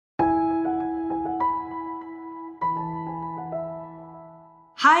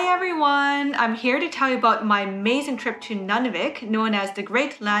Hi everyone! I'm here to tell you about my amazing trip to Nunavik, known as the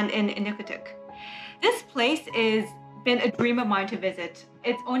Great Land in Inuktitut. This place has been a dream of mine to visit.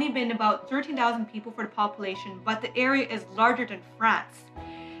 It's only been about 13,000 people for the population, but the area is larger than France.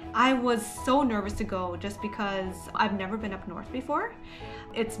 I was so nervous to go just because I've never been up north before.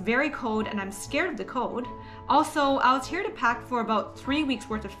 It's very cold and I'm scared of the cold. Also, I was here to pack for about 3 weeks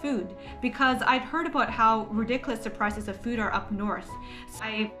worth of food because I'd heard about how ridiculous the prices of food are up north. So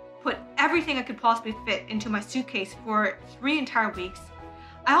I put everything I could possibly fit into my suitcase for 3 entire weeks.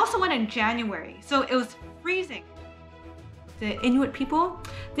 I also went in January, so it was freezing. The Inuit people,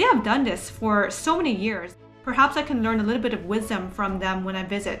 they have done this for so many years. Perhaps I can learn a little bit of wisdom from them when I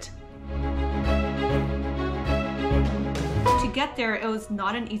visit. To get there, it was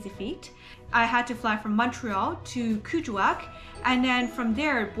not an easy feat. I had to fly from Montreal to Kuujjuaq, and then from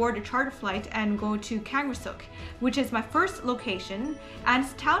there board a charter flight and go to Kangirsiuk, which is my first location, and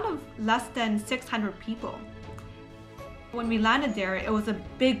it's a town of less than 600 people. When we landed there, it was a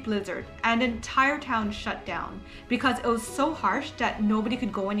big blizzard and the entire town shut down because it was so harsh that nobody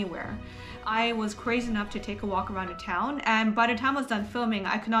could go anywhere. I was crazy enough to take a walk around the town, and by the time I was done filming,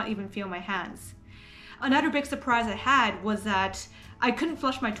 I could not even feel my hands. Another big surprise I had was that I couldn't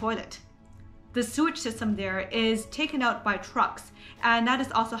flush my toilet. The sewage system there is taken out by trucks, and that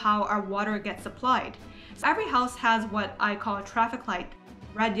is also how our water gets supplied. So every house has what I call a traffic light,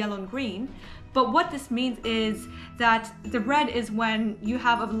 red, yellow, and green. But what this means is that the red is when you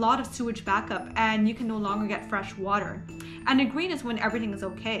have a lot of sewage backup and you can no longer get fresh water. And the green is when everything is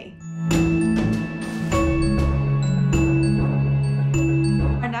okay.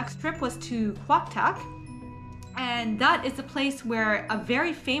 Our next trip was to Quaqtaq, and that is a place where a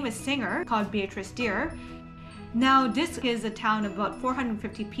very famous singer called Beatrice Deer. Now this is a town of about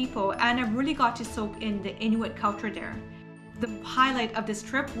 450 people, and I really got to soak in the Inuit culture there. The highlight of this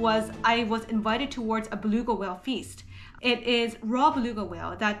trip was I was invited towards a beluga whale feast. It is raw beluga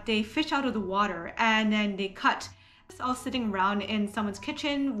whale that they fish out of the water and then they cut. I was sitting around in someone's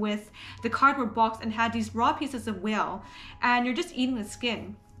kitchen with the cardboard box and had these raw pieces of whale, and you're just eating the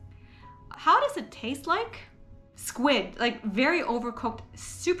skin. How does it taste like? Squid, like very overcooked,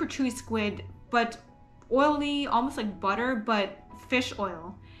 super chewy squid, but oily, almost like butter, but fish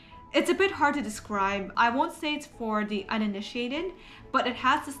oil. It's a bit hard to describe. I won't say it's for the uninitiated, but it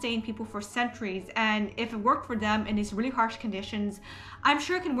has sustained people for centuries, and if it worked for them in these really harsh conditions, I'm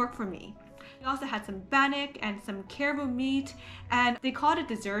sure it can work for me. We also had some bannock and some caribou meat, and they call it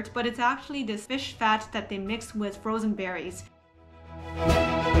dessert, but it's actually this fish fat that they mix with frozen berries.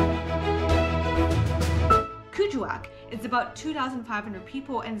 Kuujjuaq. It's about 2,500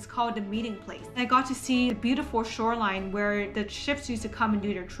 people and it's called the meeting place. I got to see the beautiful shoreline where the ships used to come and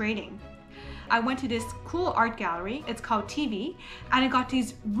do their trading. I went to this cool art gallery, it's called TV, and I got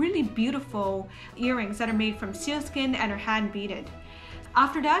these really beautiful earrings that are made from sealskin and are hand beaded.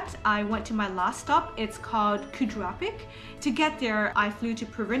 After that, I went to my last stop, it's called Kuujjuarapik. To get there, I flew to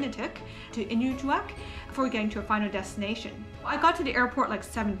Kuujjuaq, to Kuujjuaq, before getting to a final destination. I got to the airport like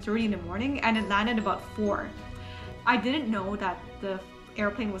 7:30 in the morning and it landed about 4. I didn't know that the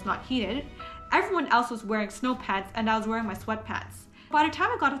airplane was not heated. Everyone else was wearing snow pants and I was wearing my sweatpants. By the time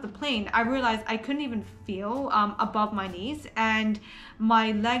I got off the plane, I realized I couldn't even feel above my knees, and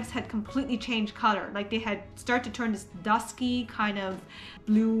my legs had completely changed color. Like they had started to turn this dusky kind of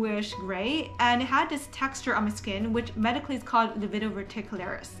bluish gray, and it had this texture on my skin, which medically is called livido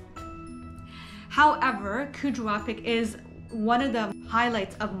verticularis. However, Kuujjuarapik is one of the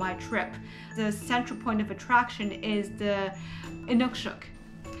highlights of my trip. The central point of attraction is the Inuktitut.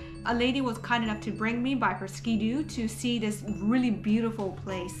 A lady was kind enough to bring me by her ski-doo to see this really beautiful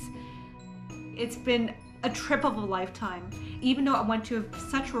place. It's been a trip of a lifetime. Even though I went to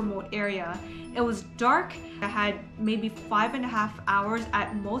such a remote area, it was dark. I had maybe 5.5 hours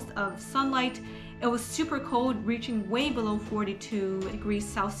at most of sunlight. It was super cold, reaching way below 42 degrees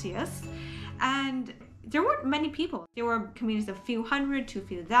Celsius. And there weren't many people. There were communities of a few hundred to a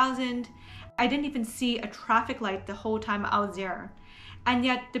few thousand. I didn't even see a traffic light the whole time I was there. And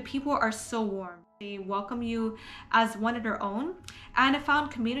yet the people are so warm. They welcome you as one of their own. And I found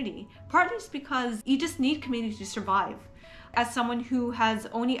community. Partly it's because you just need community to survive. As someone who has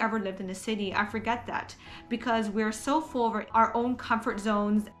only ever lived in the city, I forget that because we're so full of our own comfort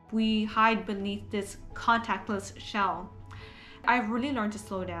zones. We hide beneath this contactless shell. I've really learned to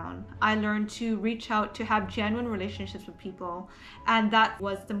slow down. I learned to reach out to have genuine relationships with people, and that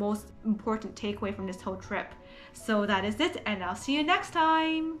was the most important takeaway from this whole trip. So that is it, and I'll see you next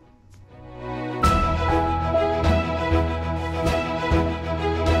time.